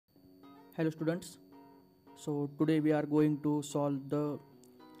Hello students, so today we are going to solve the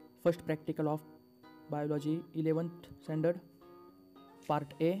first practical of biology 11th standard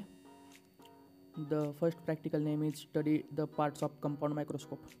part A. The first practical name is study the parts of compound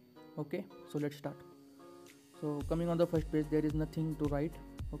microscope. Okay, so let's start. So coming on the first page, there is nothing to write.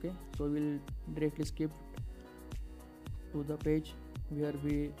 Okay, so we will directly skip to the page where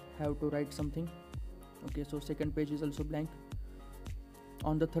we have to write something. Okay, so second page is also blank.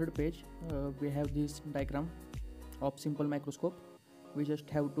 On the third page we have this diagram of simple microscope. We just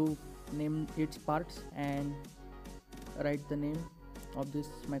have to name its parts and write the name of this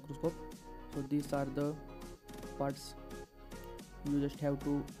microscope. So these are the parts, you just have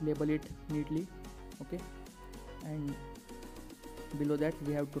to label it neatly. Okay, and below that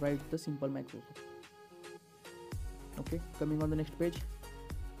we have to write the simple microscope. Okay, coming on the next page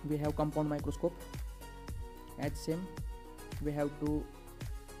we have compound microscope. As same, we have to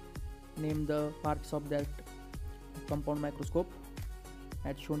name the parts of that compound microscope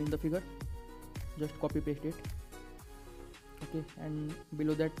as shown in the figure. Just copy paste it. Okay, and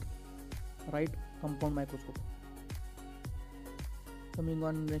below that write compound microscope. Coming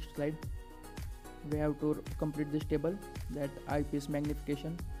on next slide, we have to complete this table, that eyepiece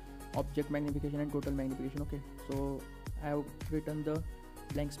magnification, object magnification and total magnification. Okay, so I have written the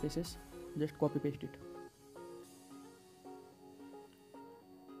blank spaces, just copy paste it.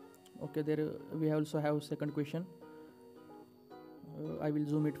 Okay, there we also have second question. I will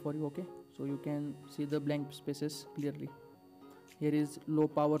zoom it for you. Okay, so you can see the blank spaces clearly. Here is low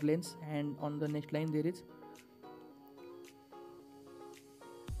power lens, and on the next line there is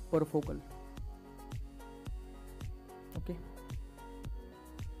perfocal. Okay,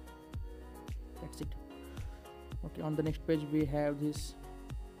 that's it. Okay, on the next page we have these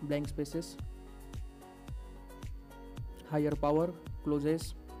blank spaces: higher power,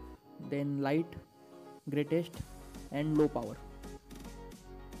 closest, then light, greatest and low power.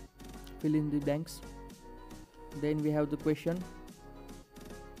 Fill in the blanks. Then we have the question,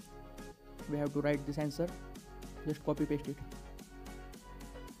 we have to write this answer, just copy paste it.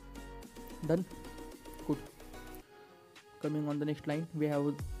 Done. Good. Coming on the next line we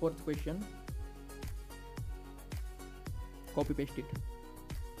have fourth question, copy paste it.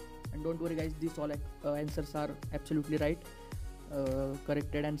 And don't worry guys, these all answers are absolutely right,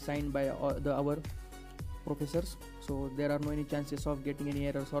 corrected and signed by our professors, so there are no any chances of getting any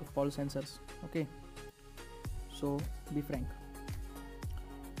errors or false answers. Okay, so be frank.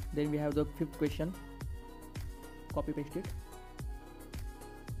 Then we have the fifth question, copy paste it.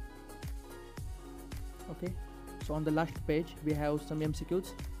 Okay, so on the last page we have some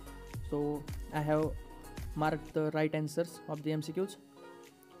MCQs. So I have marked the right answers of the MCQs.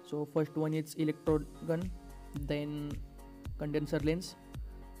 So first one is electrode gun, then condenser lens,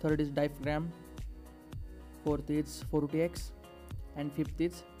 third is diaphragm, fourth is 40x and fifth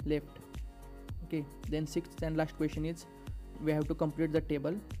is left. Okay, then sixth and last question is we have to complete the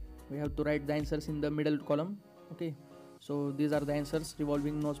table. We have to write the answers in the middle column. Okay, so these are the answers: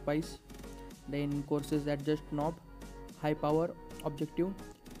 revolving nose piece, then courses adjust knob, high power, objective,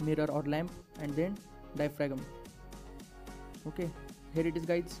 mirror or lamp, and then diaphragm. Okay, here it is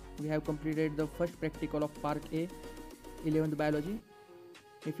guys, we have completed the first practical of part A 11th biology.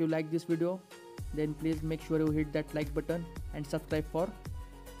 If you like this video, then please make sure you hit that like button and subscribe for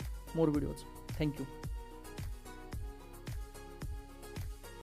more videos. Thank you.